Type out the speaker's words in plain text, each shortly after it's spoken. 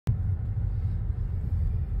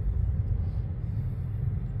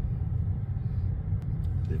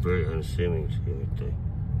They're very unassuming too, aren't they?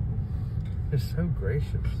 They're so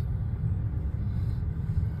gracious.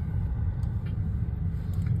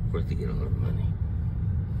 Worth to get a lot of money.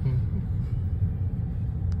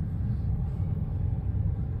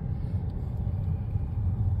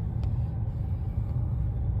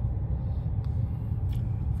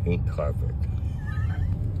 Pink carpet.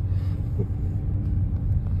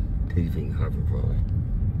 Pink carpet, probably.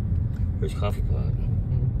 Where's coffee pot?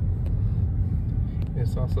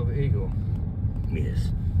 It's also the eagle.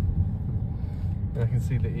 Yes. And I can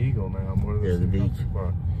see the eagle now more than the beach.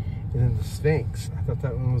 And then the Sphinx. I thought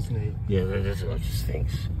that one was neat. Yeah, that's like the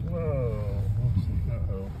Sphinx. Whoa.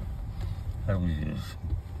 Uh-oh. How do we do this?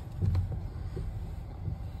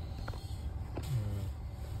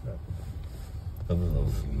 I'm a little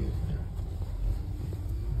for you.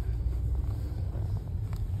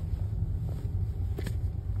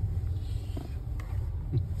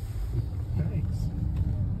 Nice.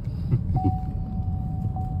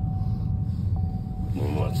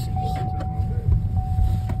 One more seat.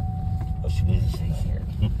 Oh, she did say here.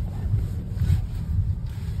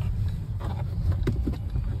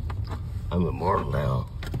 I'm immortal now.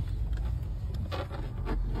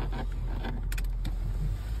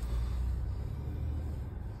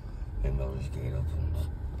 And now this gate opens.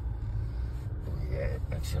 Yeah,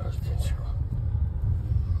 that's ours, dancer.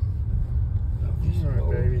 All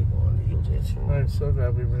right, baby. I'm I'm so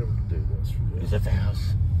glad we were able to do this for you. Is that the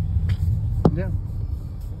house? Yeah.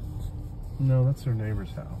 No, that's their neighbor's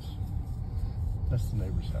house. That's the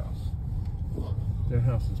neighbor's house. Their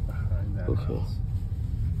house is behind that house.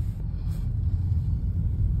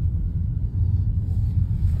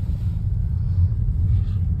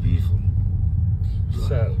 Beautiful.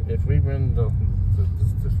 So, if we win the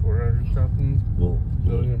 400 something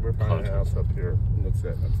million, we're buying a house up here. And that's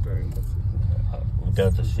it. I'm staying.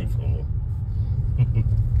 Without the sea from them.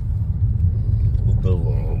 We'll build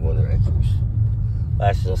one of their acres.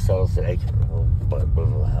 Actually, they'll sell us an acre. We'll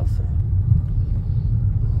build a house there.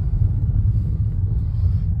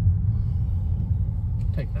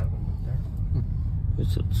 Take that one up there.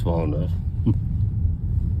 It's small enough.